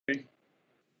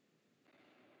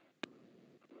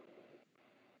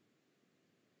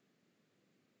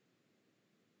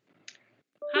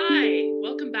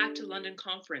welcome back to London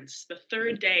Conference, the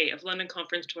third day of London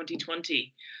Conference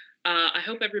 2020. I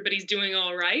hope everybody's doing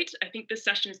all right. I think this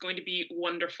session is going to be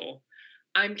wonderful.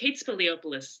 I'm Kate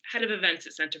Spiliopoulos, Head of Events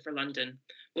at Centre for London.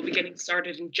 We'll be getting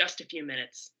started in just a few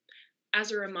minutes.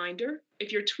 As a reminder,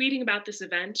 if you're tweeting about this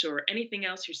event or anything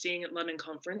else you're seeing at London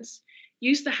Conference,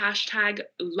 use the hashtag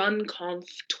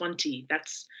LUNCONF20.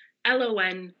 That's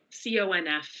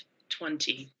LONCONF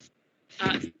 20.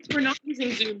 We're not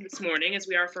using Zoom this morning as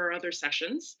we are for our other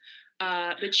sessions.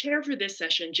 The chair for this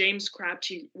session, James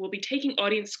Crabtree, will be taking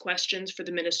audience questions for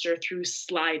the Minister through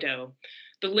Slido.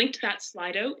 The link to that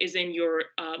Slido is in your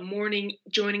morning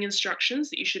joining instructions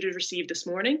that you should have received this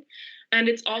morning. And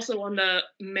it's also on the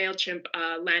MailChimp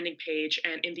landing page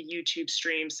and in the YouTube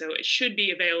stream, so it should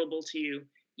be available to you.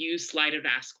 Use Slido to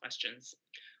ask questions.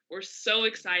 We're so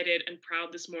excited and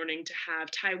proud this morning to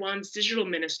have Taiwan's Digital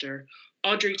Minister,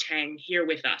 Audrey Tang, here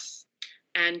with us.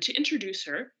 And to introduce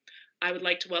her, I would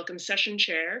like to welcome Session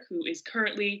Chair, who is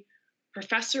currently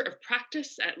Professor of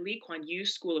Practice at Lee Kuan Yew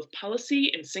School of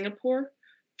Policy in Singapore,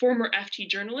 former FT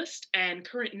journalist and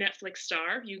current Netflix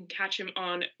star. You can catch him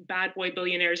on Bad Boy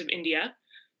Billionaires of India.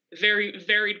 Very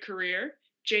varied career,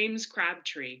 James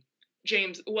Crabtree.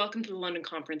 James, welcome to the London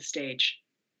Conference stage.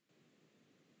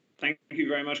 Thank you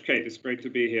very much, Kate. It's great to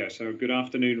be here. So good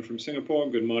afternoon from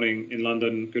Singapore, good morning in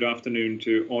London, good afternoon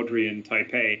to Audrey in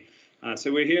Taipei.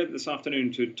 So we're here this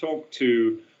afternoon to talk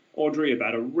to Audrey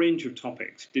about a range of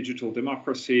topics: digital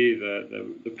democracy,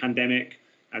 the pandemic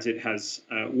as it has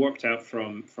worked out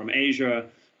from Asia,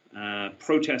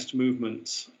 protest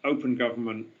movements, open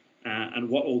government, and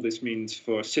what all this means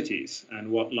for cities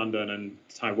and what London and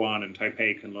Taiwan and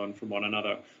Taipei can learn from one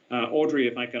another. Audrey,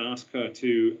 if I can ask her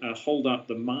to hold up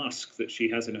the mask that she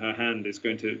has in her hand, is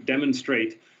going to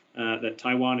demonstrate that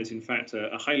Taiwan is in fact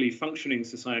a highly functioning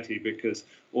society, because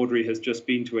Audrey has just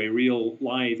been to a real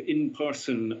live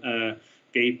in-person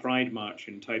gay pride march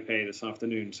in Taipei this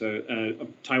afternoon. So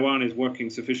Taiwan is working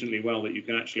sufficiently well that you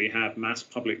can actually have mass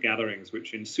public gatherings,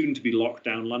 which in soon to be locked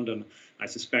down London, I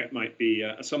suspect might be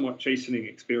a somewhat chastening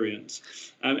experience.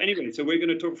 Anyway, so we're going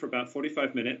to talk for about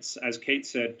 45 minutes. As Kate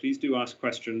said, please do ask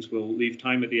questions. We'll leave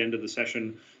time at the end of the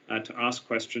session to ask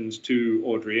questions to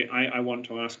Audrey. I want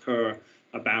to ask her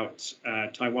about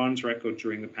Taiwan's record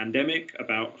during the pandemic,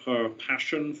 about her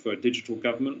passion for digital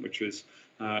government, which is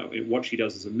what she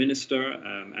does as a minister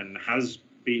and has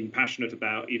been passionate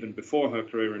about even before her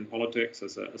career in politics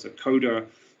as a coder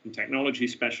and technology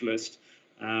specialist.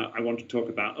 I want to talk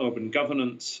about urban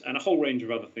governance and a whole range of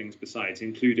other things besides,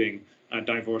 including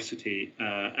diversity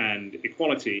and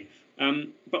equality.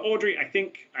 But Audrey, I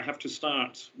think I have to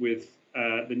start with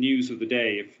the news of the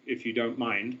day, if you don't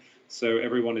mind. So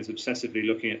everyone is obsessively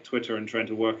looking at Twitter and trying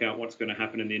to work out what's going to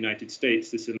happen in the United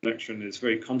States. This election is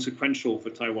very consequential for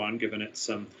Taiwan, given its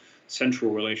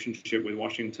central relationship with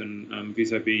Washington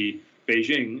vis-a-vis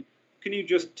Beijing. Can you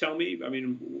just tell me, I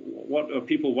mean, what are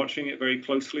people watching it very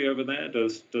closely over there?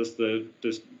 Do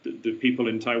people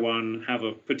in Taiwan have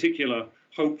a particular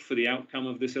hope for the outcome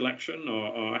of this election,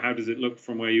 or how does it look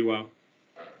from where you are?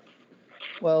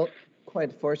 Well,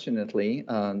 quite fortunately,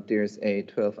 there's a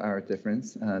 12-hour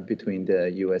difference between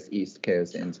the U.S. East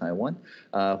Coast and Taiwan,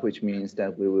 which means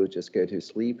that we will just go to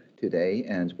sleep today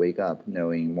and wake up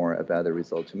knowing more about the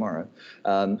result tomorrow.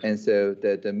 And so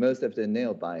the most of the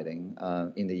nail biting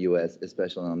in the U.S.,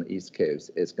 especially on the East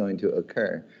Coast, is going to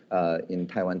occur in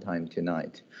Taiwan time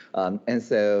tonight. And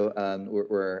so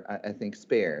we're, I think,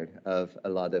 spared of a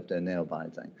lot of the nail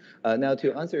biting. Now,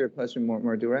 to answer your question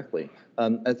more directly,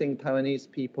 I think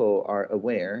Taiwanese people are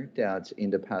aware that in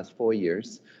the past 4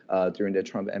 years, during the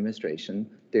Trump administration,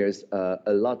 there's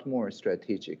a lot more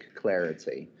strategic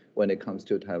clarity when it comes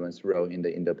to Taiwan's role in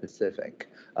the Indo-Pacific.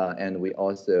 And we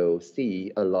also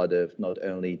see a lot of not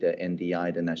only the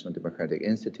NDI, the National Democratic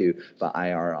Institute, but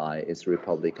IRI, its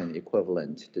Republican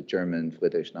equivalent, the German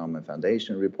Friedrich-Naumann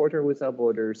Foundation, Reporter Without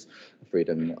Borders,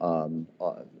 Freedom,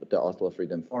 the Oslo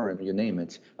Freedom Forum, you name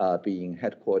it, being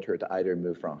headquartered, either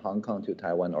moved from Hong Kong to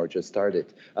Taiwan or just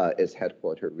started its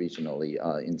headquarters regionally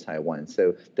in Taiwan.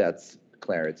 So that's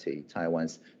clarity,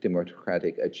 Taiwan's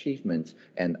democratic achievement,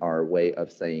 and our way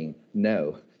of saying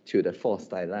no to the false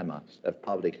dilemma of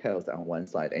public health on one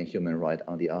side and human rights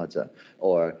on the other,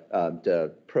 or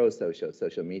the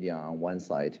social media on one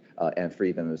side and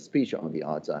freedom of speech on the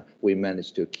other. We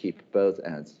managed to keep both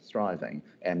ends thriving,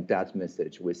 and that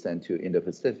message we sent to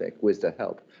Indo-Pacific with the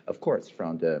help, of course,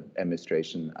 from the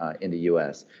administration in the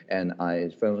U.S. And I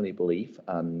firmly believe,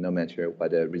 no matter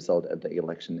what the result of the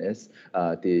election is,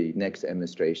 the next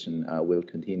administration will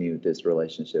continue this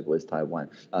relationship with Taiwan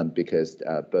because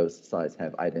both sides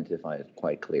have identified it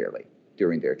quite clearly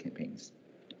during their campaigns.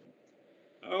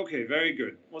 Okay, very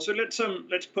good. Well, so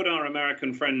let's put our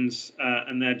American friends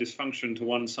and their dysfunction to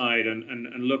one side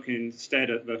and look instead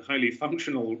at the highly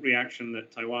functional reaction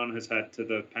that Taiwan has had to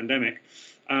the pandemic.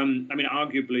 I mean,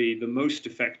 arguably the most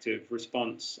effective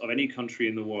response of any country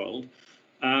in the world.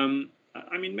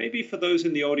 I mean, maybe for those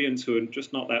in the audience who are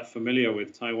just not that familiar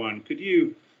with Taiwan, could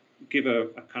you give a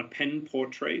kind of pen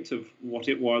portrait of what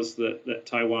it was that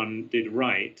Taiwan did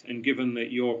right? And given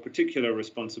that your particular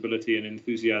responsibility and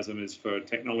enthusiasm is for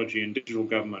technology and digital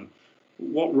government,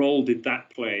 what role did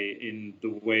that play in the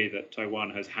way that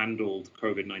Taiwan has handled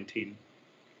COVID-19?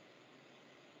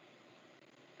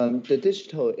 The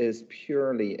digital is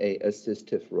purely a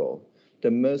assistive role.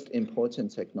 The most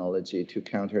important technology to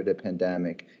counter the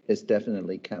pandemic is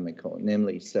definitely chemical,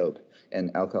 namely soap and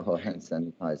alcohol hand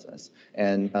sanitizers.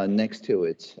 And next to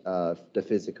it, the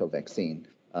physical vaccine,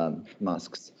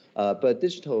 masks. But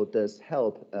digital does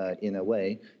help in a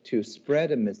way to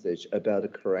spread a message about the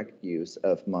correct use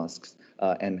of masks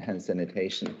and hand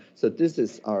sanitation. So this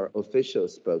is our official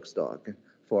spokesdog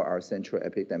for our Central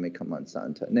Epidemic Command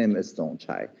Center. Name is Song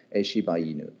Chai, a Shiba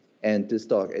Inu. And this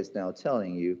dog is now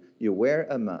telling you, you wear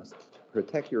a mask to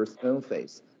protect your own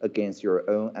face against your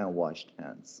own unwashed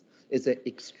hands. It's an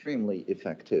extremely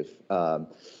effective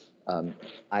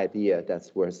idea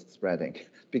that's worth spreading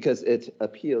because it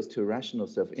appeals to rational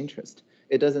self-interest.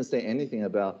 It doesn't say anything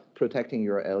about protecting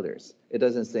your elders. It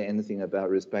doesn't say anything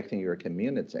about respecting your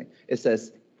community. It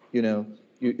says, you know,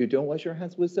 you don't wash your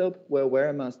hands with soap? Well, wear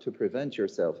a mask to prevent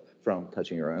yourself from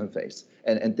touching your own face.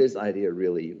 And this idea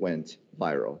really went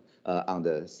viral on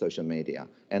the social media.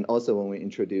 And also when we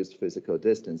introduced physical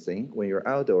distancing, when you're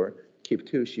outdoor, keep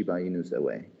 2 Shiba Inus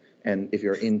away. And if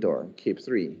you're indoor, keep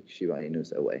 3 Shiba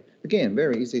Inus away. Again,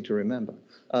 very easy to remember.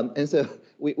 And so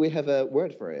we have a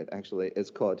word for it, actually.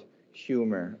 It's called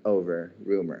humour over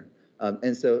rumour.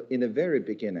 And so in the very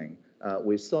beginning,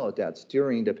 we saw that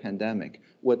during the pandemic,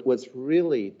 what was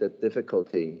really the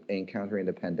difficulty in countering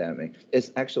the pandemic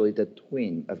is actually the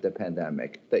twin of the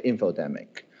pandemic, the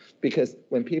infodemic. Because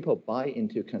when people buy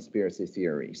into conspiracy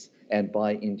theories and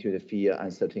buy into the fear,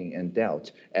 uncertainty, and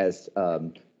doubt as,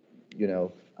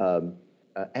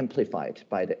 amplified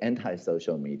by the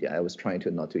anti-social media. I was trying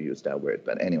to not to use that word,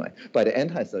 but anyway, by the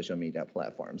anti-social media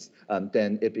platforms,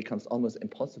 then it becomes almost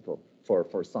impossible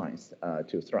for science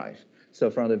to thrive. So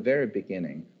from the very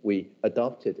beginning, we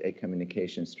adopted a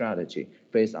communication strategy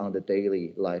based on the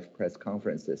daily live press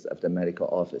conferences of the medical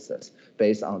officers,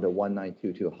 based on the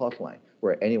 1922 hotline,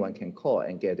 where anyone can call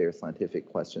and get their scientific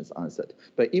questions answered.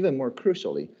 But even more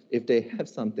crucially, if they have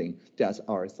something that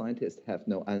our scientists have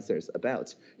no answers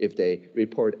about, if they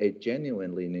report a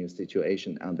genuinely new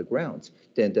situation on the ground,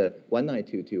 then the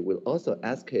 1922 will also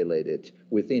escalate it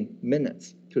within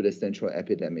minutes to the Central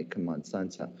Epidemic Command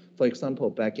Center. For example,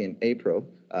 back in April,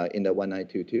 in the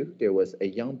 1922, there was a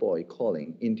young boy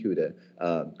calling into the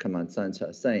command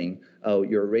center saying, oh,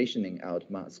 you're rationing out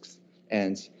masks.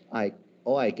 And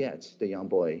all I get, the young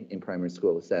boy in primary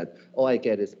school said, all I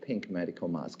get is pink medical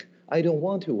mask. I don't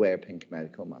want to wear pink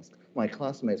medical mask. My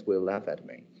classmates will laugh at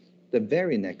me. The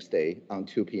very next day, on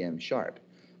 2 p.m. sharp,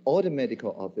 all the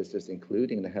medical officers,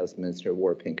 including the health minister,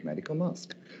 wore pink medical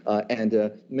mask. And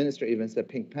the minister even said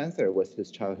Pink Panther was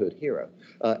his childhood hero.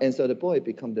 And so the boy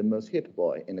became the most hip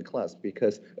boy in the class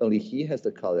because only he has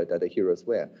the color that the heroes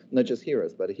wear. Not just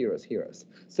heroes, but heroes.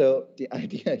 So the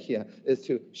idea here is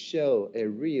to show a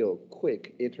real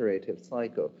quick iterative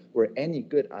cycle where any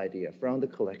good idea from the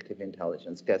collective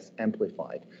intelligence gets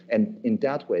amplified. And in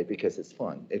that way, because it's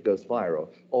fun, it goes viral.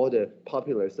 All the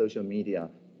popular social media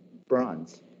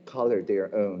brands color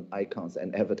their own icons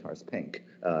and avatars pink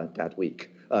that week.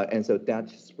 And so that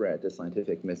spread the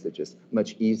scientific messages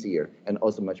much easier and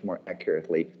also much more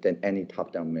accurately than any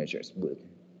top-down measures would.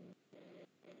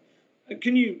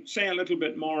 Can you say a little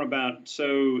bit more about,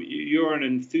 so you're an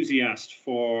enthusiast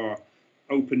for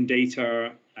open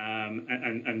data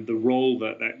and the role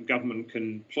that government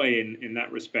can play in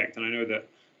that respect. And I know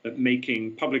that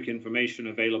making public information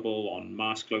available on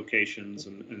mask locations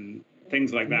and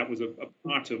things like that was a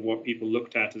part of what people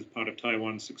looked at as part of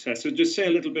Taiwan's success. So just say a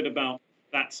little bit about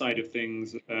that side of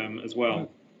things as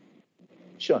well.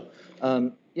 Sure.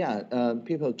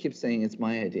 People keep saying it's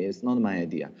my idea. It's not my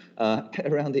idea.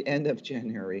 Around the end of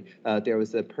January, there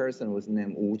was a person who was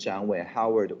named Wu Zhangwei,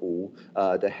 Howard Wu,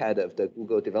 the head of the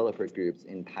Google developer groups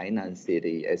in Tainan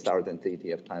City, a southern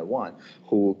city of Taiwan,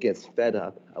 who gets fed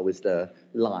up with the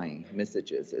line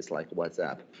messages. It's like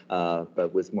WhatsApp,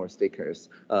 but with more stickers.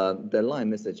 The line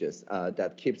messages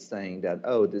that keep saying that,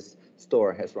 oh, this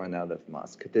store has run out of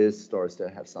mask. This store still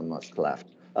have some mask left.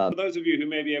 For those of you who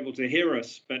may be able to hear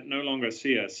us but no longer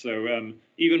see us, so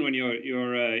even when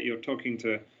you're talking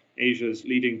to Asia's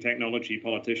leading technology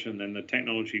politician, then the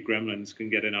technology gremlins can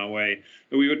get in our way.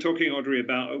 But we were talking, Audrey,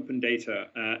 about open data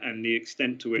and the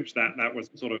extent to which that was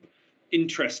sort of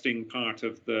interesting part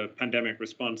of the pandemic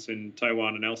response in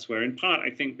Taiwan and elsewhere. In part, I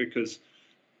think, because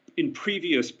in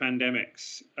previous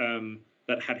pandemics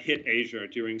that had hit Asia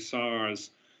during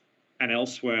SARS and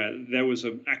elsewhere, there was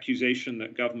an accusation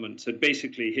that governments had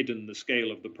basically hidden the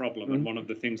scale of the problem. And one of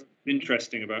the things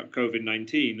interesting about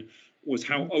COVID-19 was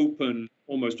how open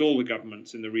almost all the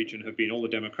governments in the region have been, all the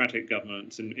democratic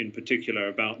governments in particular,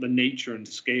 about the nature and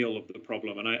scale of the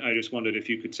problem. And I just wondered if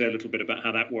you could say a little bit about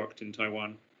how that worked in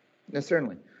Taiwan. Yes,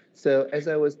 certainly. So as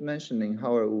I was mentioning,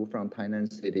 Howard Wu from Tainan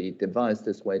City devised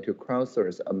this way to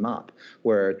crowdsource a map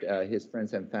where his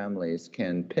friends and families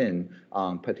can pin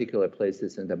on particular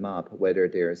places in the map whether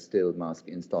there's still mask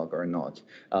in stock or not,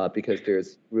 because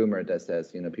there's rumor that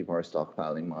says, people are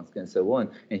stockpiling masks and so on,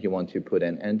 and he wants to put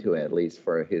an end to it, at least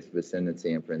for his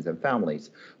vicinity and friends and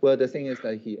families. Well, the thing is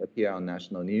that he appeared on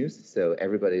national news, so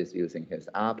everybody is using his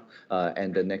app,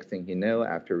 and the next thing he know,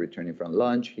 after returning from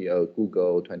lunch, he owed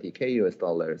Google $20K US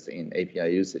in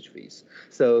API usage fees.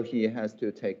 So he has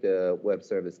to take the web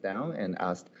service down and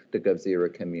ask the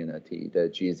Gov0 community, the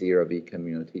G0V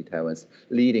community, Taiwan's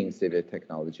leading civic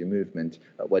technology movement,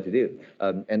 what to do.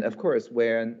 And of course,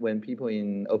 when people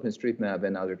in OpenStreetMap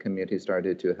and other communities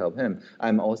started to help him,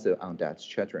 I'm also on that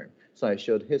chat room. So I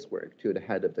showed his work to the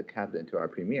head of the cabinet, to our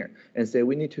premier, and said,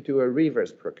 we need to do a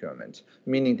reverse procurement,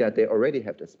 meaning that they already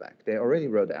have the spec, they already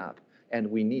wrote the app, and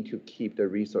we need to keep the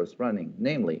resource running,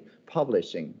 namely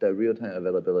publishing the real-time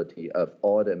availability of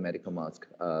all the medical mask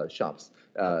shops,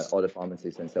 all the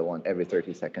pharmacies and so on, every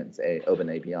 30 seconds, open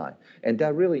API. And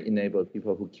that really enabled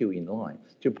people who queue in line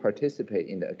to participate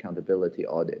in the accountability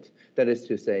audit. That is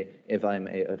to say, if I'm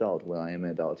an adult, well, I am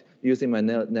an adult, using my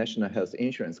national health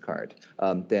insurance card,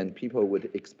 then people would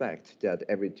expect that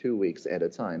every 2 weeks at a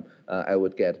time, I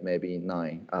would get maybe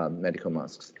 9 medical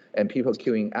masks. And people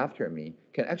queuing after me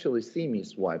can actually see me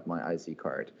swipe my IC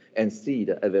card and see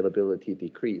the availability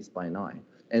decrease by 9.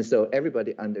 And so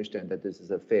everybody understands that this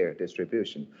is a fair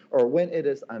distribution. Or when it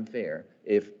is unfair,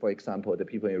 if, for example, the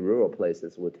people in rural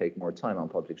places would take more time on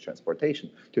public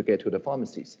transportation to get to the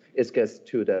pharmacies, it gets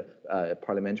to the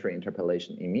parliamentary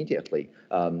interpellation immediately.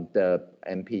 The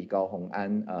MP Gao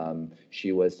Hong'an,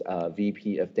 she was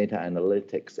VP of data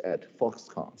analytics at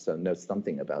Foxconn, so knows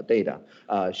something about data.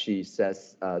 She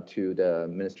says to the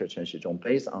Minister Chen Shizhong,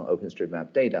 based on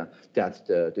OpenStreetMap data, that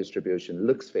the distribution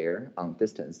looks fair on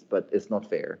distance, but it's not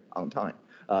fair on time.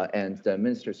 And the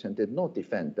Minister Chen did not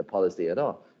defend the policy at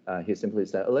all. He simply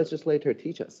said, a legislator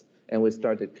teach us. And we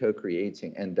started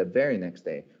co-creating. And the very next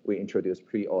day, we introduced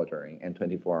pre-ordering and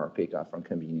 24-hour pickup from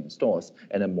convenience stores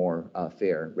and a more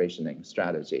fair rationing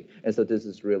strategy. And so this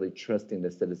is really trusting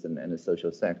the citizen and the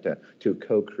social sector to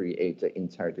co-create the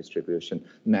entire distribution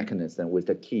mechanism with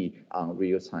the key on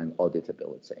real-time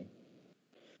auditability.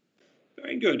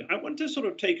 Very good. I want to sort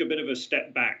of take a bit of a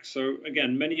step back. So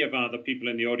again, many of the people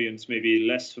in the audience may be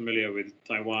less familiar with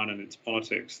Taiwan and its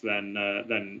politics than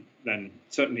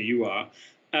certainly you are.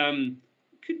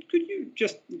 Could you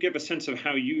just give a sense of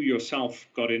how you yourself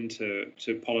got into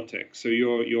politics? So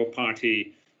your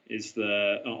party is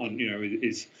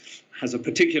has a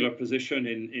particular position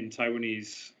in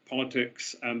Taiwanese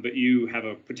politics, but you have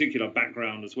a particular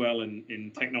background as well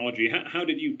in technology. How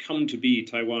did you come to be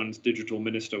Taiwan's digital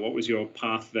minister? What was your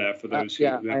path there for those who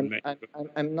haven't met you?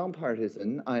 I'm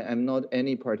nonpartisan. I'm not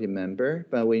any party member,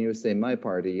 but when you say my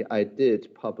party, I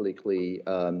did publicly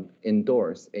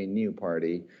endorse a new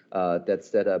party that's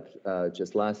set up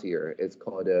just last year. It's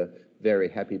called a Very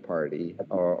Happy Party,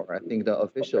 or I think the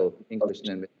official English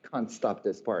name is Can't Stop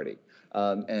This Party.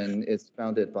 And it's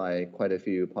founded by quite a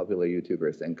few popular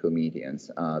YouTubers and comedians,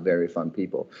 very fun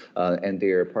people. And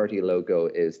their party logo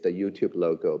is the YouTube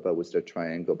logo, but with the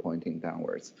triangle pointing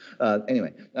downwards.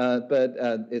 Anyway, but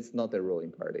it's not the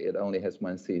ruling party. It only has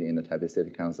 1 seat in the Taipei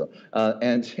City Council.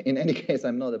 And in any case,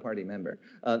 I'm not a party member.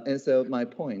 And so my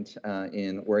point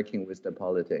in working with the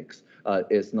politics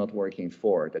is not working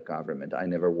for the government. I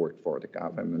never worked for the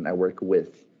government. I work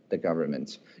with the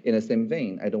government. In the same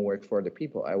vein, I don't work for the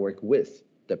people. I work with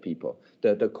the people.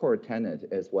 The core tenet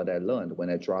is what I learned when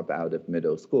I dropped out of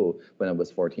middle school when I was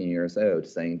 14 years old,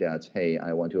 saying that, hey,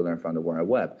 I want to learn from the World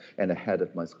Web. And the head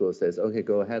of my school says, okay,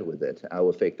 go ahead with it. I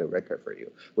will fake the record for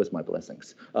you with my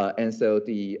blessings. And so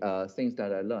the things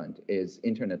that I learned is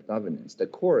internet governance, the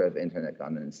core of internet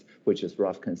governance, which is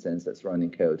rough consensus,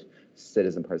 running code,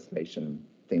 citizen participation,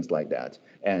 things like that.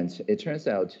 And it turns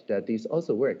out that these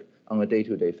also work on a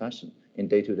day-to-day fashion in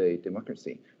day-to-day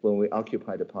democracy. When we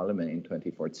occupied the parliament in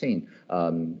 2014,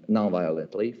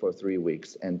 non-violently for 3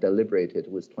 weeks and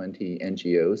deliberated with 20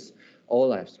 NGOs, all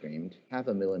live streamed,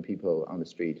 500,000 people on the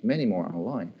street, many more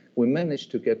online, we managed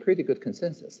to get pretty good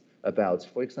consensus about,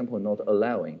 for example, not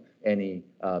allowing any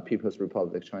People's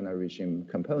Republic of China regime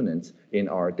components in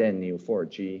our then new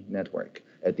 4G network,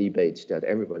 a debate that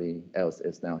everybody else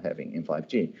is now having in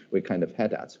 5G. We kind of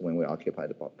had that when we occupied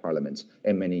the parliament,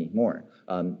 and many more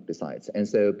besides. And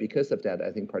so because of that,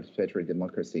 I think participatory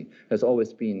democracy has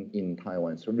always been in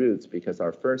Taiwan's roots, because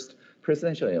our first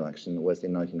presidential election was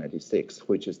in 1996,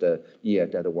 which is the year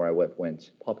that the World Web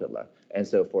went popular. And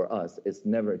so for us, it's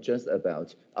never just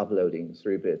about uploading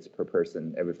 3 bits per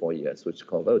person every 4 years, which is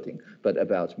called voting, but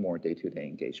about more day-to-day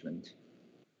engagement.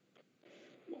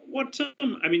 What,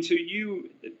 I mean, so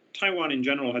Taiwan in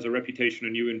general has a reputation,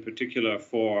 and you in particular,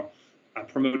 for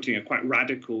promoting a quite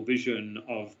radical vision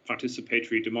of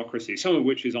participatory democracy, some of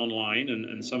which is online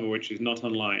and some of which is not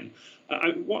online.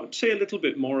 Say a little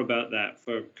bit more about that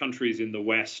for countries in the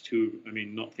West who, I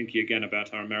mean, not thinking again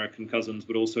about our American cousins,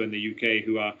 but also in the UK,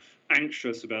 who are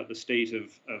anxious about the state of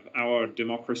our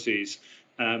democracies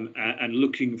and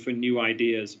looking for new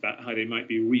ideas about how they might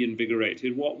be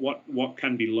reinvigorated. What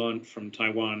can be learned from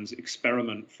Taiwan's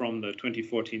experiment from the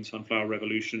 2014 Sunflower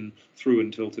Revolution through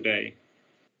until today?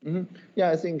 Mm-hmm.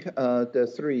 Yeah, I think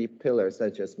the 3 pillars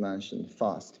I just mentioned,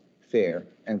 fast, fair,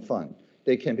 and fun,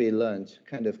 they can be learned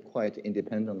kind of quite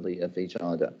independently of each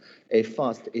other. A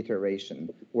fast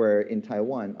iteration, where in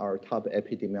Taiwan, our top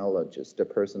epidemiologist, the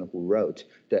person who wrote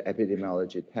the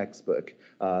epidemiology textbook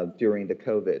during the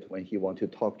COVID, when he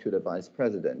wanted to talk to the vice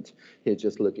president, he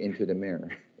just looked into the mirror.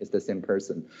 It's the same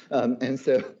person. And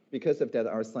so because of that,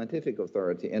 our scientific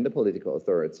authority and the political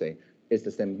authority is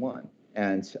the same one.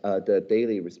 And the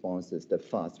daily responses, the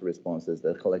fast responses,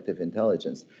 the collective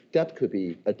intelligence, that could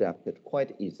be adapted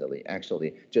quite easily,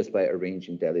 actually, just by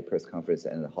arranging daily press conference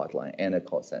and a hotline and a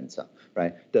call center,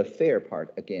 right? The fair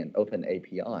part, again, open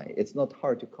API, it's not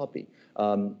hard to copy.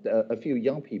 A few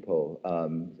young people,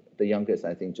 the youngest,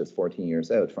 I think, just 14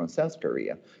 years old from South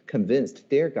Korea, convinced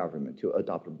their government to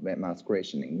adopt mass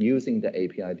rationing using the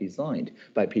API designed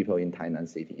by people in Tainan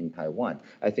City in Taiwan.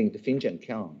 I think the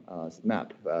Finzhenkiang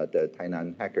map, the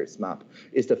Tainan hackers map,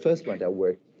 is the first one that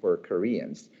worked for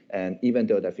Koreans. And even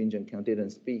though the Finzhenkiang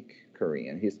didn't speak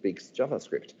Korean, he speaks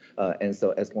JavaScript. And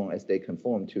so as long as they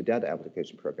conform to that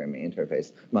application programming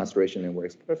interface, mass rationing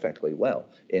works perfectly well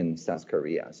in South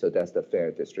Korea. So that's the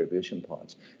fair distribution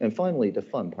part. And finally, the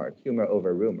fun part, humor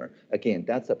over rumor. Again,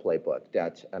 that's a playbook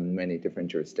that many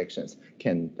different jurisdictions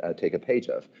can take a page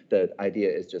of. The idea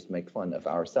is just make fun of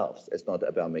ourselves. It's not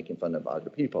about making fun of other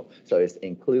people. So it's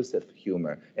inclusive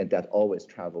humor, and that always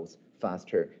travels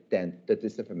faster than the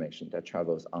disinformation that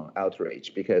travels on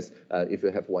outrage. Because if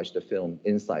you have watched the film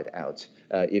Inside Out,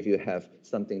 if you have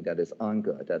something that is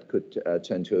anger that could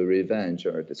turn to revenge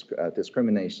or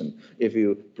discrimination, if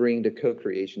you bring the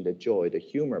co-creation, the joy, the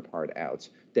humor part out,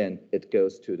 then it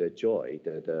goes to the joy,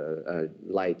 the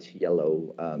light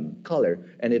yellow color,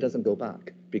 and it doesn't go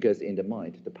back. Because in the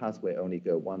mind, the pathway only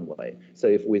go one way. So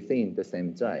if within the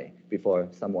same day, before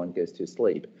someone goes to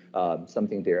sleep,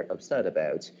 something they're upset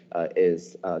about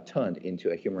is turned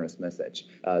into a humorous message,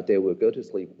 they will go to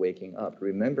sleep waking up,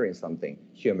 remembering something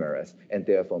humorous, and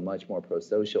therefore much more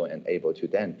pro-social and able to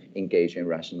then engage in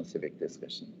rational civic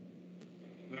discussion.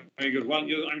 Very good. Well,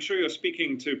 I'm sure you're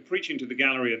preaching to the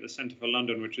gallery at the Centre for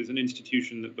London, which is an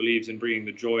institution that believes in bringing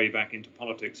the joy back into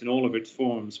politics in all of its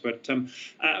forms. But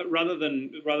rather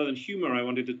than humour, I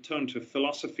wanted to turn to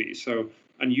philosophy. So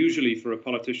unusually for a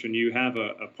politician, you have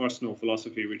a personal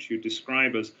philosophy which you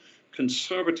describe as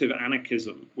conservative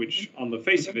anarchism, which on the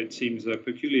face of it seems a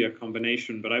peculiar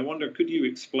combination. But I wonder, could you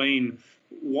explain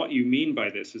what you mean by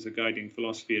this as a guiding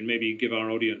philosophy, and maybe give our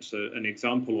audience an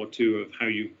example or two of how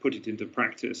you put it into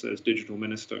practice as digital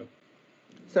minister?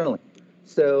 Certainly.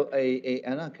 So an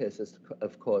anarchist, is,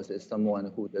 of course, is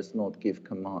someone who does not give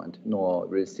command nor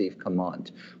receive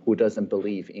command, who doesn't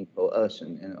believe in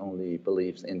coercion and only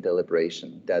believes in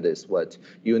deliberation. That is what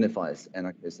unifies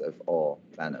anarchists of all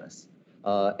manners.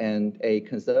 And a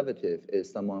conservative is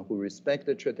someone who respects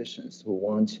the traditions, who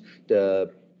want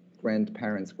the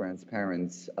grandparents'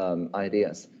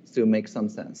 ideas to make some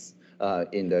sense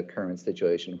in the current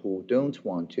situation, who don't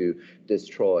want to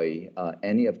destroy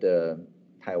any of the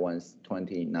Taiwan's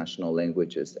 20 national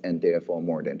languages and therefore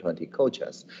more than 20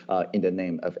 cultures in the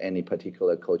name of any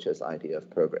particular culture's idea of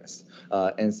progress.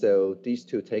 And so these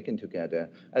two taken together,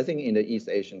 I think in the East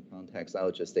Asian context, I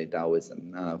would just say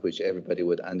Daoism, which everybody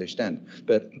would understand.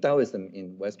 But Daoism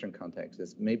in Western context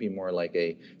is maybe more like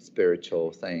a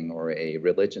spiritual thing or a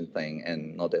religion thing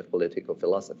and not a political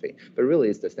philosophy. But really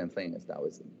it's the same thing as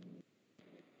Daoism.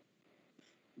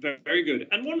 Very good.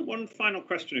 And one final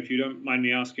question, if you don't mind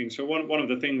me asking. So one of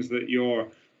the things that you're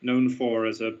known for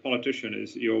as a politician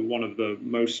is you're one of the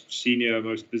most senior,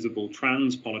 most visible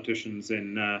trans politicians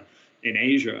in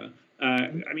Asia.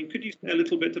 I mean, could you say a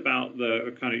little bit about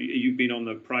the kind of, you've been on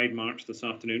the Pride March this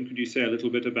afternoon, could you say a little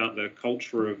bit about the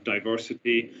culture of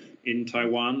diversity in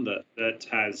Taiwan that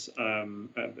has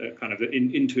kind of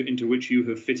into which you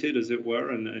have fitted, as it were,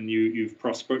 and you've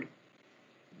prospered?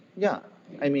 Yeah,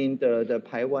 I mean, the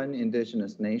Taiwan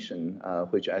indigenous nation,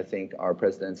 which I think our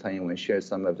President Tsai Ing-wen shares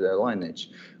some of their lineage,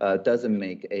 doesn't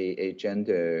make a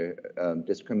gender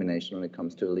discrimination when it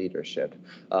comes to leadership.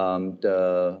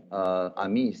 The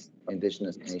Amis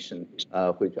indigenous nation,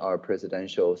 which our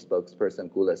presidential spokesperson,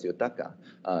 Gulas Yutaka,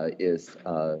 is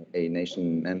a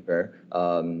nation member,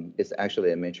 is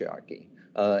actually a matriarchy.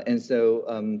 And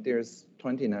so there's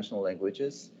 20 national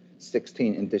languages,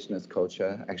 16 indigenous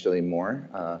culture, actually more,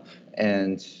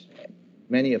 and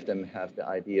many of them have the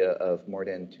idea of more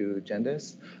than 2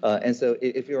 genders. And so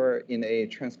if you're in a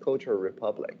transcultural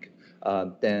republic,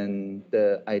 then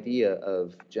the idea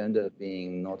of gender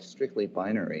being not strictly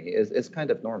binary is kind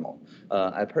of normal.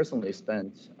 I personally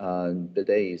spent the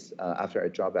days after I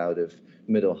dropped out of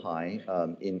middle high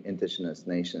in indigenous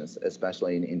nations,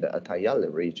 especially in the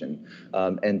Atayala region,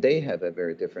 and they have a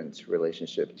very different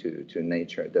relationship to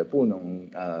nature. The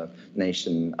Bunong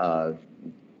nation,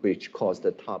 which calls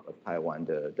the top of Taiwan,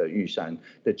 the Yushan,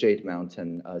 the Jade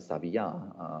Mountain Sabiya,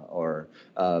 or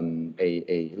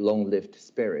a long-lived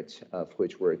spirit of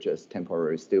which we're just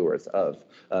temporary stewards of,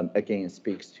 again,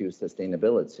 speaks to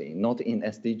sustainability, not in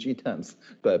SDG terms,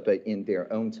 but in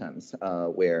their own terms,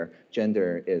 where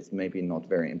gender is maybe not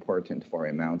very important for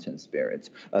a mountain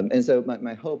spirit. And so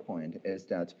my whole point is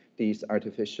that these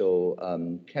artificial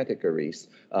categories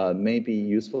may be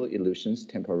useful illusions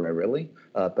temporarily,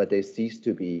 but they cease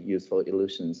to be useful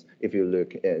illusions if you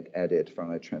look at it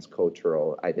from a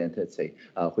transcultural identity,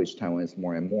 which Taiwanese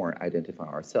more and more identify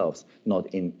ourselves, not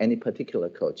in any particular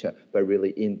culture, but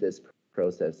really in this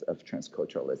process of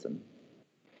transculturalism.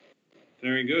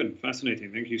 Very good.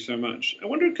 Fascinating. Thank you so much. I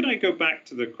wonder, can I go back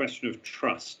to the question of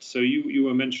trust? So you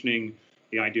were mentioning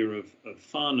the idea of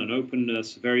fun and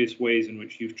openness, various ways in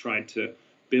which you've tried to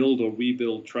build or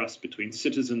rebuild trust between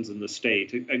citizens and the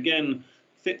state. Again,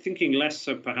 thinking less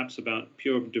so perhaps about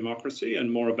pure democracy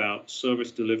and more about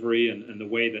service delivery and the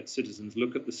way that citizens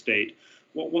look at the state.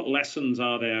 What lessons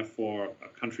are there for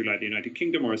a country like the United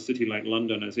Kingdom or a city like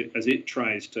London as it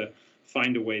tries to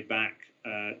find a way back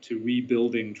to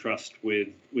rebuilding trust with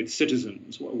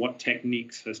citizens? What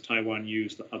techniques has Taiwan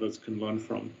used that others can learn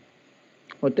from?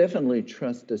 Well, definitely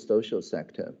trust the social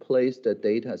sector, place the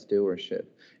data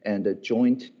stewardship and the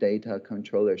joint data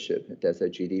controllership, that's a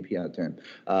GDPR term,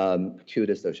 to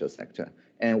the social sector.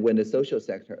 And when the social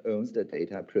sector owns the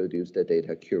data, produces the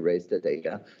data, curates the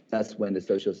data, that's when the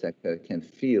social sector can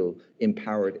feel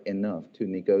empowered enough to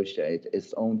negotiate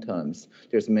its own terms.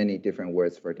 There's many different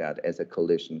words for that as a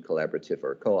coalition, collaborative,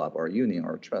 or co-op, or union,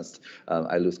 or trust.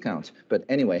 I lose count. But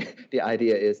anyway, the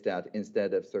idea is that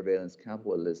instead of surveillance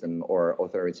capitalism or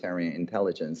authoritarian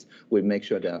intelligence, we make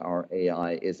sure that our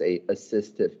AI is a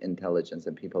assistive intelligence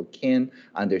and people can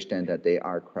understand that they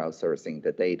are crowdsourcing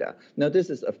the data. Now, this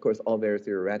is, of course, all very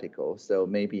theoretical, so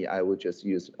maybe I would just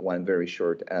use one very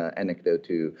short anecdote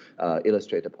to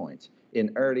illustrate the point.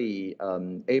 In early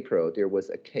April, there was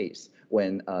a case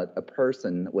when a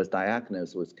person was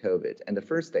diagnosed with COVID, and the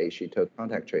first day she took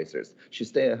contact tracers. She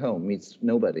stayed at home, meets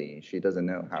nobody. She doesn't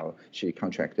know how she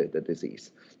contracted the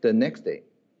disease. The next day,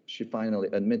 she finally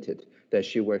admitted that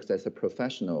she works as a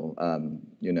professional,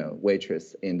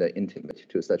 waitress in the intimate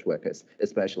to such workers,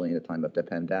 especially in the time of the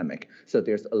pandemic. So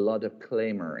there's a lot of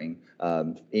clamoring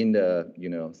in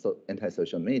the,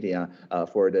 anti-social media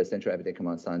for the Central Epidemic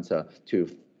Command Center to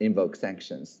invoke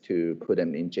sanctions, to put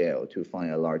them in jail, to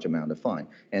fine a large amount of fine,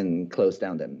 and close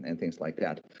down them and things like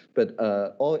that. But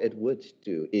all it would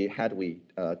do, had we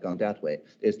gone that way,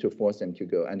 is to force them to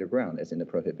go underground, as in the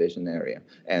prohibition area,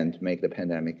 and make the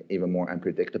pandemic even more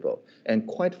unpredictable. And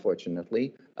quite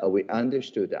fortunately, we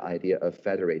understood the idea of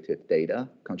federated data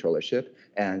controllership,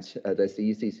 and the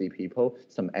CECC people,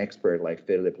 some expert like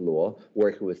Philip Luo,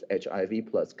 worked with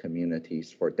HIV plus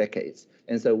communities for decades.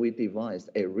 And so we devised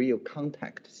a real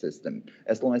contact system.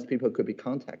 As long as people could be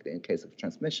contacted in case of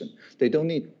transmission, they don't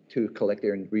need to collect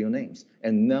their real names,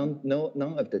 and none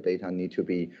of the data need to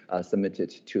be submitted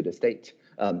to the state.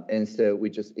 And so we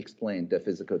just explained the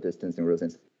physical distancing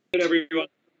rules. Good, everyone.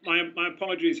 My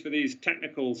apologies for these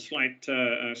technical slight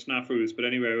snafus, but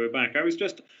anyway, we're back. I was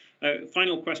just,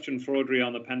 final question for Audrey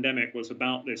on the pandemic was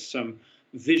about this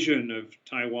vision of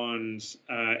Taiwan's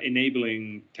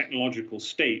enabling technological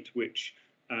state, which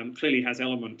clearly has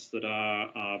elements that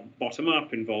are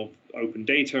bottom-up, involve open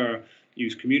data,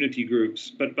 use community groups.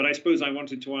 But I suppose I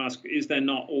wanted to ask, is there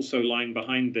not also lying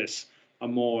behind this a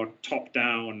more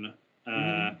top-down,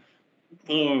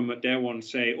 firm, dare one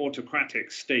say,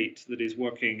 autocratic state that is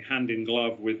working hand in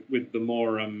glove with the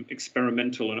more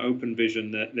experimental and open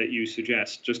vision that you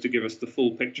suggest, just to give us the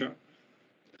full picture?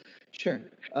 Sure.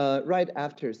 Right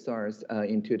after SARS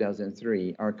in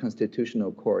 2003, our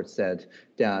constitutional court said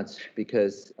that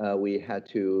because we had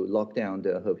to lock down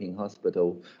the Heping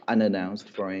Hospital unannounced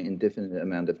for an indefinite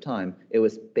amount of time, it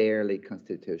was barely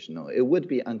constitutional. It would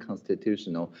be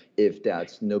unconstitutional if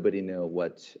that nobody knew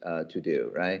what to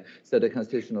do, right? So the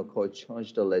constitutional court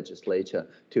charged the legislature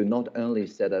to not only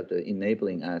set up the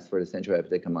enabling acts for the Central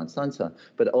Epidemic Command Center,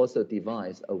 but also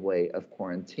devise a way of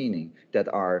quarantining that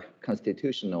are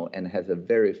constitutional and have a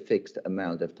very fixed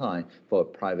amount of time for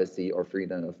privacy or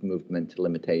freedom of movement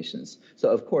limitations. So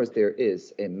of course there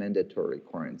is a mandatory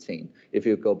quarantine. If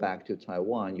you go back to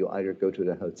Taiwan, you either go to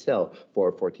the hotel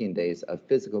for 14 days of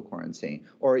physical quarantine,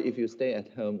 or if you stay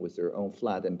at home with your own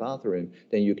flat and bathroom,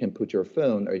 then you can put your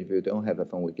phone, or if you don't have a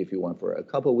phone, we'll give you one for a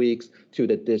couple of weeks, to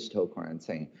the digital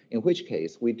quarantine, in which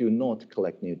case we do not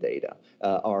collect new data.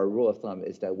 Our rule of thumb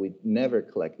is that we never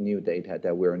collect new data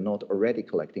that we're not already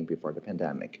collecting before the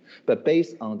pandemic. But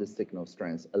based on the signal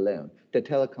strength alone, the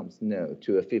telecoms know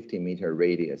to a 50-meter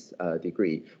radius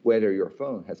degree whether your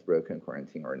phone has broken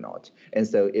quarantine or not. And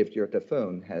so if the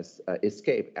phone has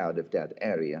escaped out of that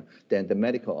area, then the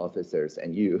medical officers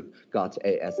and you got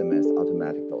a SMS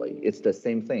automatically. It's the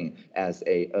same thing as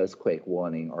a earthquake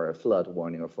warning or a flood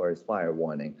warning or forest fire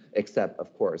warning, except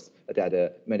of course that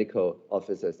the medical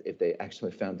officers, if they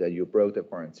actually found that you broke the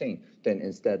quarantine, then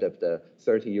instead of the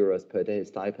 30 euros per day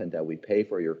stipend that we pay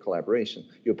for your collaboration,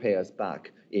 you pay us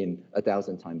back in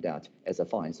 1,000 times that as a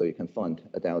fine, so you can fund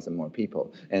 1,000 more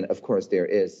people. And of course,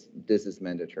 this is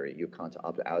mandatory. You can't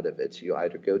opt out of it. You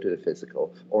either go to the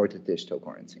physical or the digital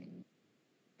quarantine.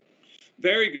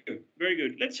 Very good, very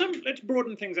good. Let's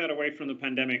broaden things out away from the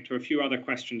pandemic to a few other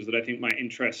questions that I think might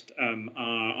interest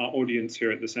our audience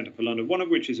here at the Centre for London. One of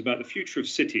which is about the future of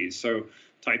cities. So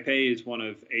Taipei is one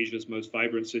of Asia's most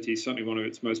vibrant cities, certainly one of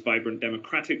its most vibrant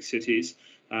democratic cities,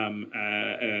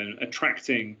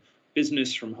 attracting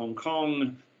business from Hong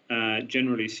Kong,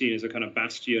 generally seen as a kind of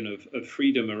bastion of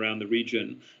freedom around the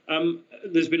region.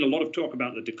 There's been a lot of talk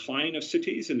about the decline of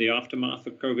cities in the aftermath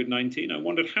of COVID-19. I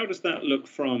wondered, how does that look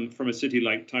from a city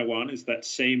like Taiwan? Is that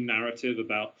same narrative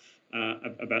about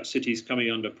cities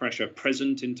coming under pressure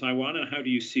present in Taiwan? And how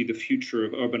do you see the future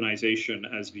of urbanization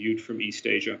as viewed from East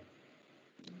Asia?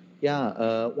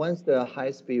 Yeah, once the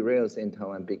high-speed rails in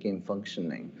Taiwan begin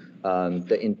functioning,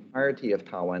 the entirety of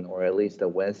Taiwan, or at least the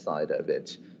west side of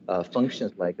it,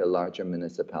 functions like a larger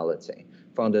municipality.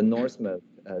 From the northmost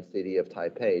city of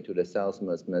Taipei to the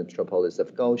southmost metropolis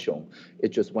of Kaohsiung,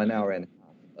 it's just 1 hour and a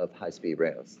half of high-speed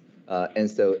rails. And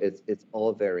so it's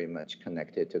all very much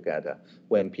connected together.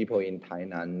 When people in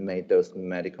Tainan made those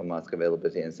medical mask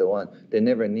availability and so on, they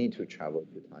never need to travel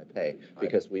to Taipei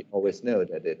because we always know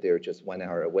that they're just 1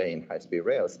 hour away in high-speed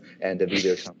rails, and the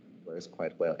video works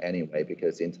quite well anyway,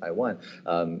 because in Taiwan,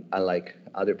 unlike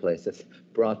other places,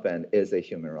 broadband is a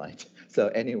human right. So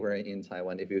anywhere in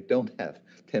Taiwan, if you don't have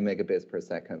 10 megabits per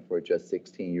second for just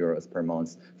 16 euros per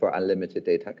month for unlimited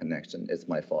data connection, it's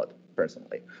my fault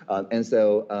personally. And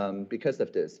so because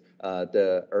of this,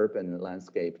 the urban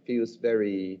landscape feels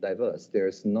very diverse.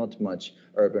 There's not much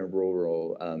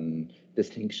urban-rural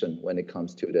distinction when it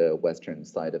comes to the western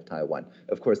side of Taiwan.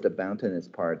 Of course, the mountainous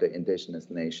part, the indigenous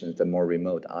nations, the more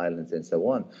remote islands and so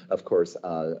on, of course,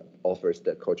 offers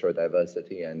the cultural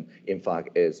diversity, and in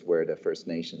fact is where the First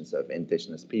Nations of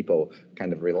indigenous people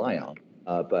kind of rely on.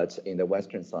 But in the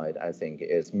western side, I think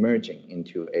is merging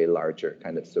into a larger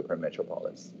kind of super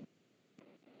metropolis.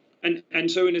 And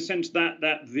so in a sense,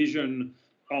 that vision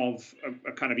of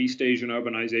a kind of East Asian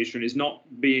urbanization is not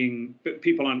being,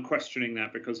 people aren't questioning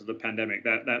that because of the pandemic.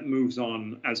 That moves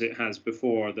on as it has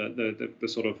before. The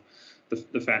sort of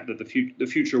the fact that the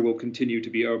future will continue to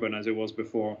be urban as it was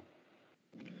before?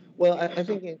 Well, I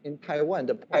think in Taiwan,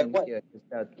 the point here is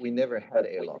that we never had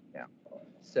a lockdown.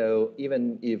 So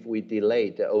even if we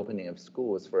delayed the opening of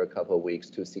schools for a couple of weeks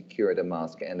to secure the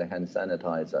mask and the hand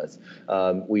sanitizers,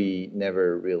 we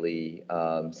never really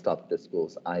stopped the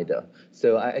schools either.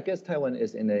 So I guess Taiwan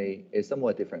is in a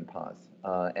somewhat different path.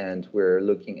 And we're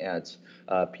looking at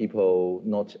people,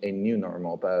 not a new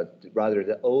normal, but rather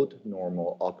the old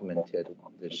normal augmented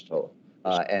digital.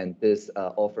 And this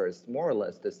offers more or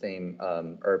less the same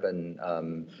urban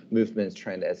movements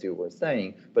trend as you were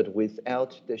saying, but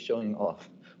without the showing off,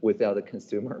 without the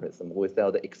consumerism,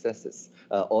 without the excesses.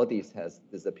 All these has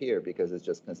disappeared because it's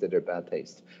just considered bad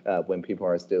taste when people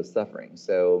are still suffering.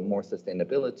 So more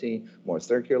sustainability, more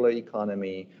circular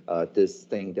economy. This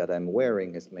thing that I'm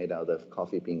wearing is made out of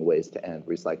coffee bean waste and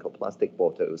recycled plastic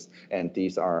bottles, and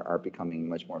these are becoming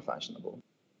much more fashionable.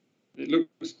 It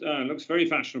looks very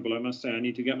fashionable, I must say. I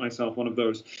need to get myself one of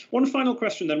those. One final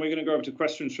question, then we're going to go over to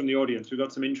questions from the audience. We've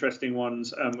got some interesting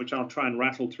ones, which I'll try and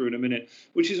rattle through in a minute,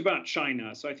 which is about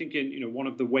China. So I think one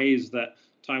of the ways that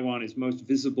Taiwan is most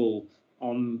visible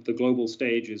on the global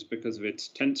stage is because of its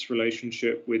tense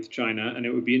relationship with China, and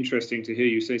it would be interesting to hear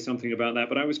you say something about that.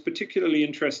 But I was particularly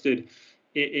interested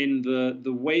in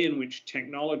the way in which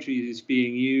technology is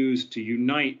being used to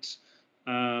unite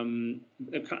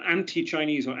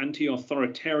anti-Chinese or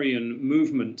anti-authoritarian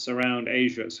movements around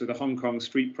Asia. So the Hong Kong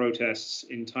street protests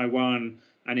in Taiwan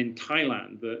and in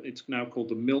Thailand, it's now called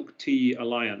the Milk Tea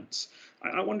Alliance.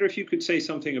 I wonder if you could say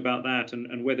something about that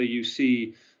and whether you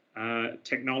see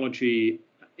technology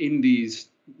in these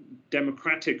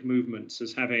democratic movements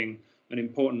as having an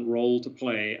important role to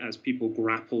play as people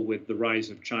grapple with the rise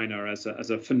of China as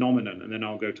a phenomenon. And then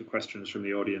I'll go to questions from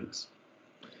the audience.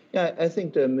 Yeah, I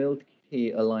think the Milk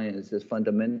Tea Alliance is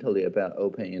fundamentally about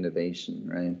open innovation,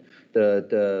 right?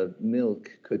 The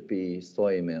milk could be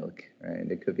soy milk,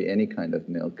 right? It could be any kind of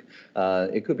milk.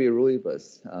 It could be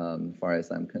rooibos, far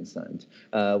as I'm concerned.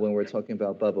 When we're talking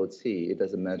about bubble tea, it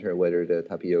doesn't matter whether the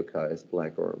tapioca is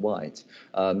black or white.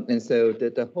 And so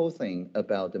the whole thing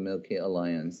about the Milk Tea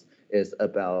Alliance is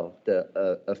about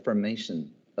the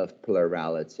affirmation of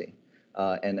plurality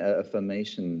and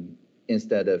affirmation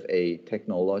instead of a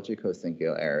technological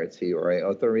singularity or an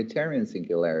authoritarian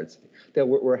singularity, that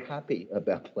we're happy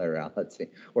about plurality.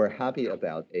 We're happy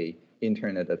about a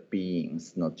internet of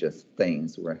beings, not just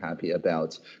things. We're happy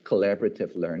about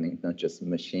collaborative learning, not just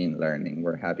machine learning.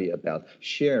 We're happy about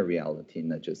shared reality,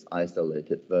 not just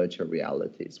isolated virtual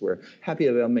realities. We're happy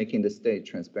about making the state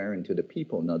transparent to the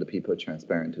people, not the people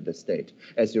transparent to the state.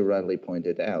 As you rightly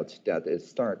pointed out, that is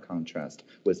stark contrast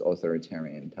with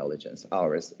authoritarian intelligence.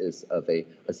 Ours is of a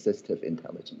assistive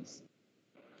intelligence.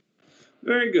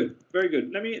 Very good, very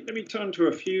good. Let me turn to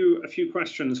a few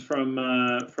questions from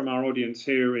our audience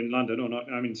here in London, or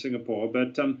not, I'm in Singapore.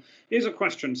 But here's a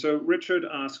question. So Richard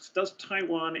asks, does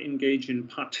Taiwan engage in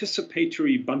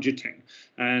participatory budgeting?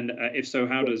 And if so,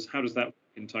 how does that work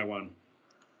in Taiwan?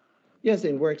 Yes,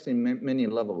 it works in many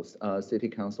levels. City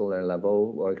councilor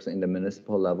level works in the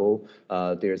municipal level.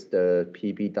 There's the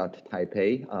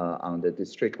PB.Taipei on the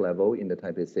district level in the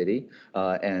Taipei city,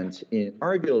 and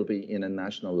arguably in a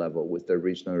national level with the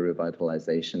regional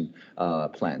revitalization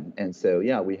plan. And so,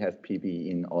 yeah, we have PB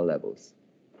in all levels.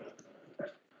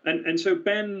 And so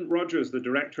Ben Rogers, the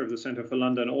director of the Centre for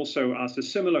London, also asked a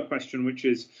similar question, which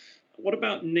is, what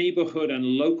about neighborhood and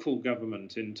local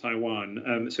government in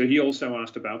Taiwan? So he also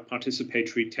asked about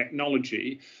participatory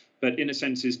technology, but in a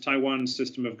sense, is Taiwan's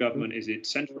system of government, is it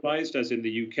centralized as in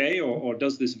the UK, or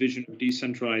does this vision of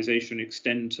decentralization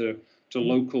extend to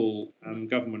local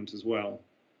government as well?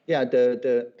 Yeah,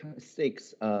 the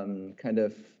 6 kind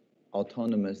of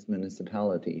autonomous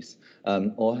municipalities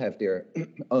all have their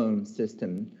own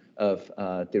system of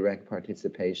direct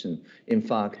participation. In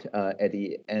fact, at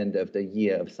the end of the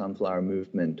year of Sunflower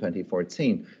Movement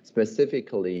 2014,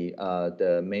 specifically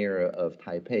the mayor of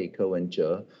Taipei, Kuan,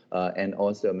 and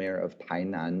also mayor of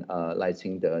Tainan, Lai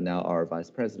Qingde, now our vice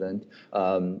president,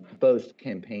 both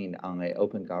campaigned on an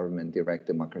open government direct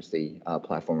democracy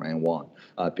platform and won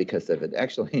because of it.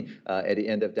 Actually, at the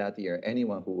end of that year,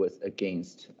 anyone who was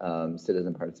against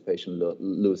citizen participation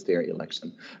lose their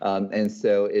election. And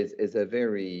so it's a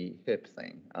very hip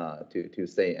thing to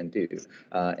say and do.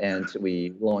 And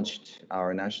we launched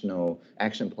our national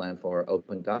action plan for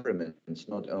open government,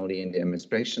 not only in the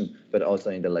administration, but also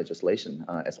in the legislation,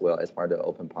 as well as part of the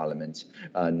Open Parliament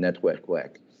network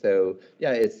work. So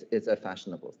yeah, it's a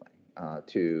fashionable thing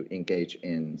to engage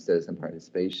in citizen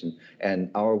participation.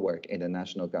 And our work in the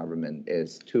national government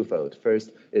is twofold.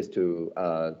 First is to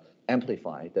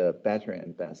amplify the better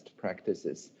and best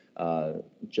practices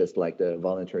just like the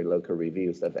voluntary local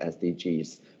reviews of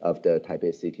SDGs of the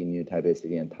Taipei City, New Taipei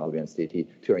City, and Taoyuan City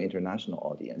to an international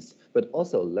audience, but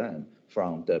also learn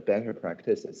from the better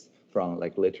practices from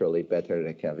like literally Better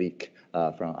Reykjavik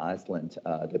from Iceland,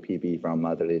 the PB from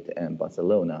Madrid and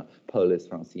Barcelona, Polis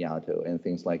from Seattle, and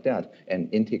things like that,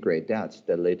 and integrate that,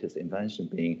 the latest invention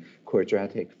being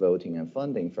quadratic voting and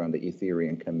funding from the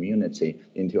Ethereum community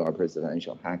into our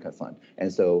presidential hackathon.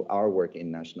 And so our work in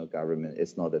national government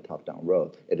is not a top-down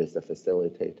role, it is a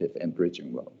facilitative and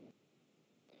bridging role.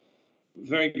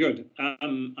 Very good. That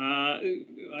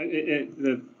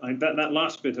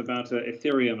last bit about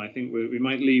Ethereum, I think we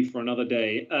might leave for another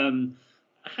day. So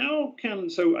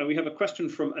we have a question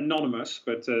from Anonymous,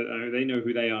 but they know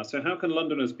who they are. So how can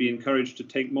Londoners be encouraged to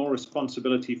take more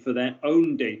responsibility for their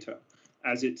own data,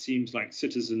 as it seems like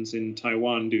citizens in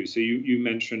Taiwan do? So you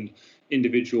mentioned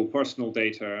individual personal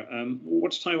data.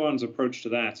 What's Taiwan's approach to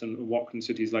that, and what can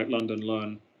cities like London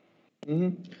learn?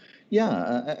 Mm-hmm.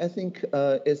 Yeah, I think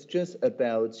it's just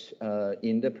about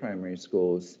in the primary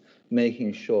schools,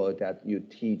 making sure that you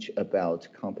teach about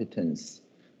competence,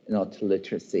 not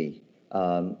literacy.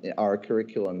 Our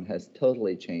curriculum has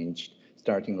totally changed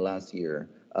starting last year,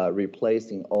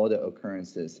 replacing all the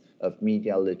occurrences of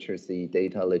media literacy,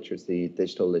 data literacy,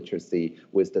 digital literacy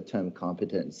with the term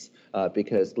competence,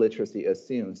 because literacy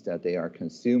assumes that they are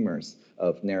consumers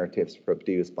of narratives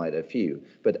produced by the few,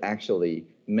 but actually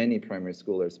many primary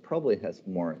schoolers probably has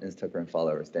more Instagram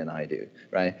followers than I do,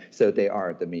 right? So they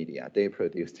are the media, they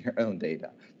produce their own data.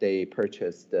 They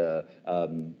purchase the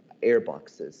air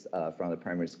boxes from the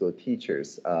primary school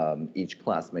teachers. Each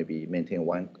class maybe maintain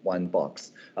one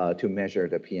box to measure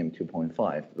the PM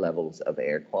 2.5 levels of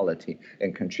air quality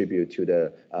and contribute to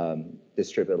the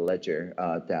distributed ledger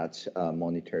that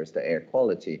monitors the air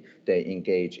quality. They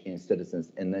engage in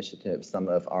citizens' initiatives. Some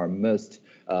of our most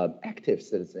active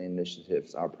citizen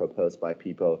initiatives are proposed by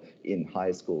people in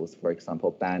high schools, for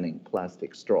example, banning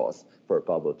plastic straws for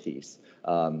bubble teas.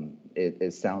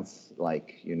 It sounds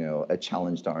like, you know, a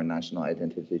challenge to our national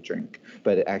identity drink,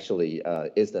 but it actually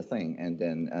is the thing and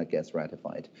then gets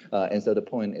ratified. And so the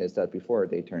point is that before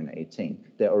they turn 18,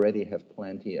 they already have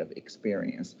plenty of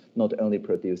experience, not only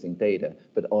producing data,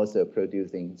 but also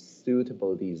producing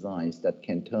suitable designs that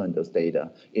can turn those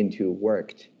data into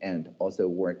worked and also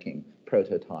working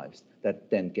prototypes that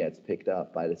then gets picked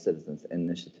up by the citizens'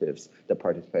 initiatives, the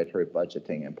participatory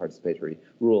budgeting and participatory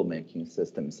rulemaking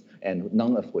systems, and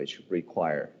none of which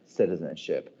require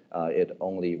citizenship. It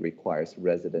only requires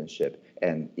residentship,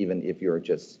 and even if you're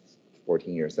just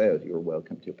 14 years old, you're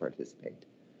welcome to participate.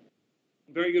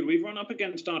 Very good. We've run up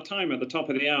against our time at the top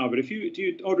of the hour, but if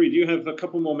Audrey, do you have a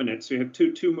couple more minutes? You have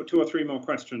two or three more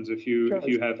questions if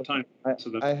you have time.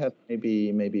 I have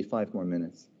maybe 5 more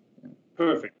minutes. Yeah.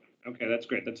 Perfect. Okay, that's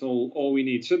great. That's all we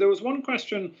need. So there was one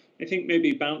question, I think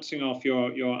maybe bouncing off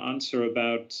your answer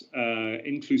about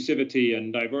inclusivity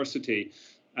and diversity,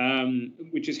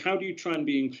 which is how do you try and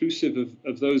be inclusive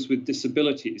of those with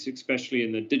disabilities, especially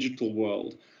in the digital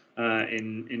world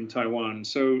in Taiwan?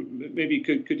 So maybe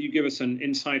could you give us an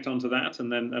insight onto that,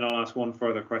 and then I'll ask one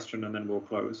further question and then we'll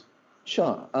close.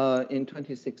 Sure. In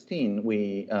 2016,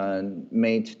 we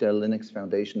made the Linux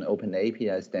Foundation Open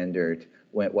API standard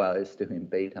while it's still in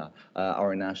beta,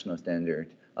 our national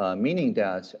standard. Meaning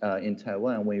that in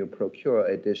Taiwan, when you procure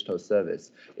a digital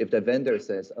service, if the vendor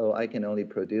says, oh, I can only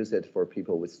produce it for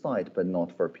people with sight, but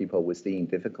not for people with seeing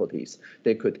difficulties,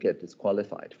 they could get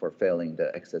disqualified for failing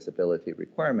the accessibility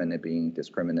requirement and being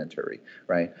discriminatory,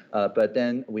 right? But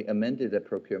then we amended the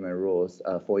procurement rules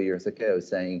 4 years ago,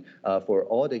 saying for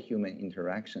all the human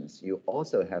interactions, you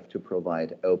also have to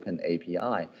provide open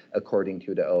API according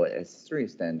to the OS3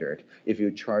 standard. If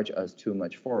you charge us too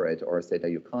much for it or say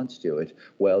that you can't do it,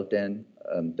 well, then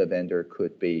the vendor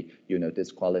could be,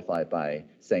 disqualified by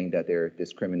saying that they're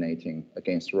discriminating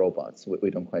against robots. We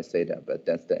don't quite say that, but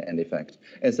that's the end effect.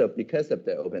 And so because of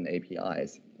the open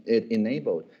APIs, it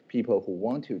enabled people who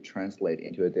want to translate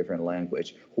into a different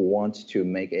language, who want to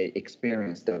make an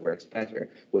experience that works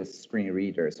better with screen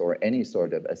readers or any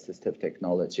sort of assistive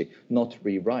technology, not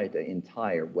rewrite the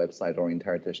entire website or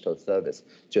entire digital service,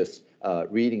 just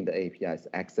reading the APIs,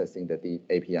 accessing the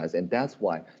APIs. And that's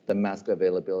why the mask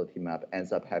availability map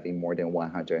ends up having more than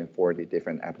 140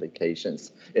 different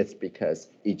applications. It's because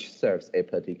each serves a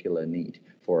particular need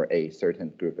for a certain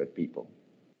group of people.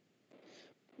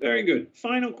 Very good.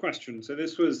 Final question. So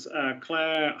this was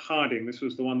Claire Harding. This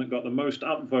was the one that got the most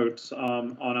upvotes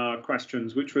on our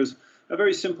questions, which was a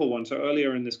very simple one. So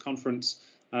earlier in this conference,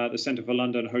 the Centre for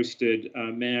London hosted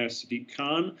Mayor Sadiq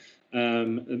Khan,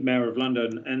 Mayor of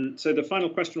London. And so the final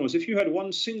question was, if you had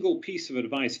one single piece of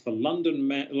advice for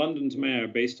London's mayor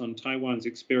based on Taiwan's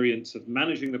experience of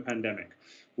managing the pandemic,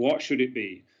 what should it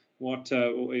be? What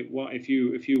if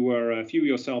you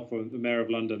yourself were the mayor of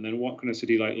London, then what can a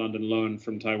city like London learn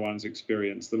from Taiwan's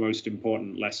experience? The most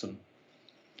important lesson?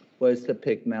 Well, it's the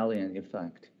Pygmalion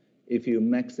effect. If you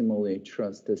maximally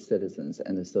trust the citizens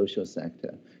and the social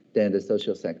sector, then the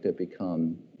social sector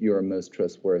become your most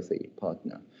trustworthy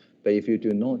partner. But if you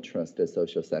do not trust the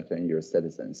social sector and your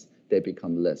citizens, they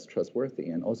become less trustworthy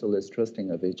and also less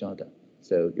trusting of each other.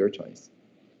 So your choice.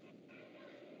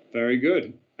 Very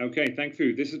good. Okay, thank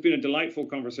you. This has been a delightful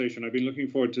conversation. I've been looking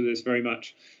forward to this very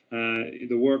much.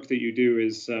 The work that you do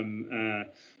is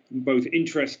both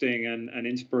interesting and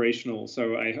inspirational.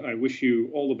 So I wish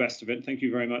you all the best of it. Thank you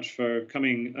very much for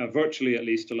coming virtually, at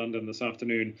least, to London this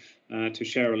afternoon to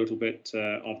share a little bit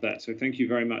of that. So thank you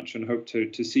very much, and hope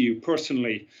to see you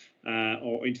personally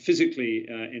or physically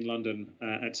in London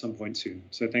at some point soon.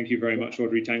 So thank you very much,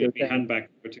 Audrey Tang. Let me hand back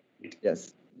over to you.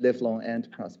 Yes, live long and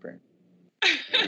prosper.